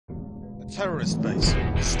terrorist base,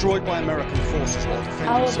 destroyed by American forces while defending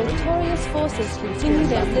Our civilians. victorious forces continue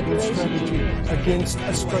their liberation against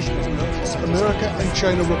a struggle. America and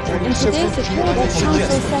China reported in several today's key Security Council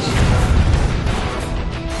incidents. session.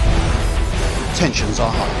 Tensions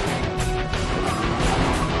are high.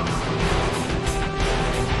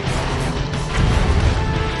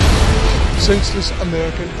 Senseless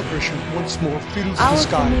American aggression once more fills the Our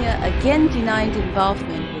sky. premier again denied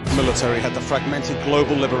involvement with The military had the fragmented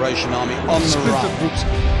Global Liberation Army on the Splinter run. groups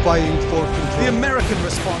vying for The control. American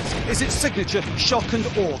response is its signature shock and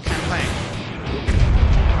awe campaign.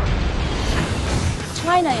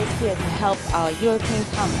 China is here to help our European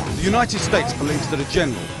comrades. The United States believes that a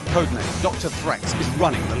general, codenamed Dr. Threats, is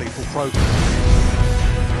running the lethal program.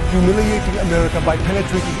 Humiliating America by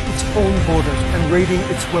penetrating its own borders and raiding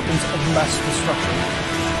its weapons of mass destruction.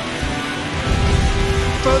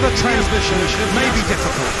 Further transmission may be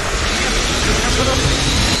difficult.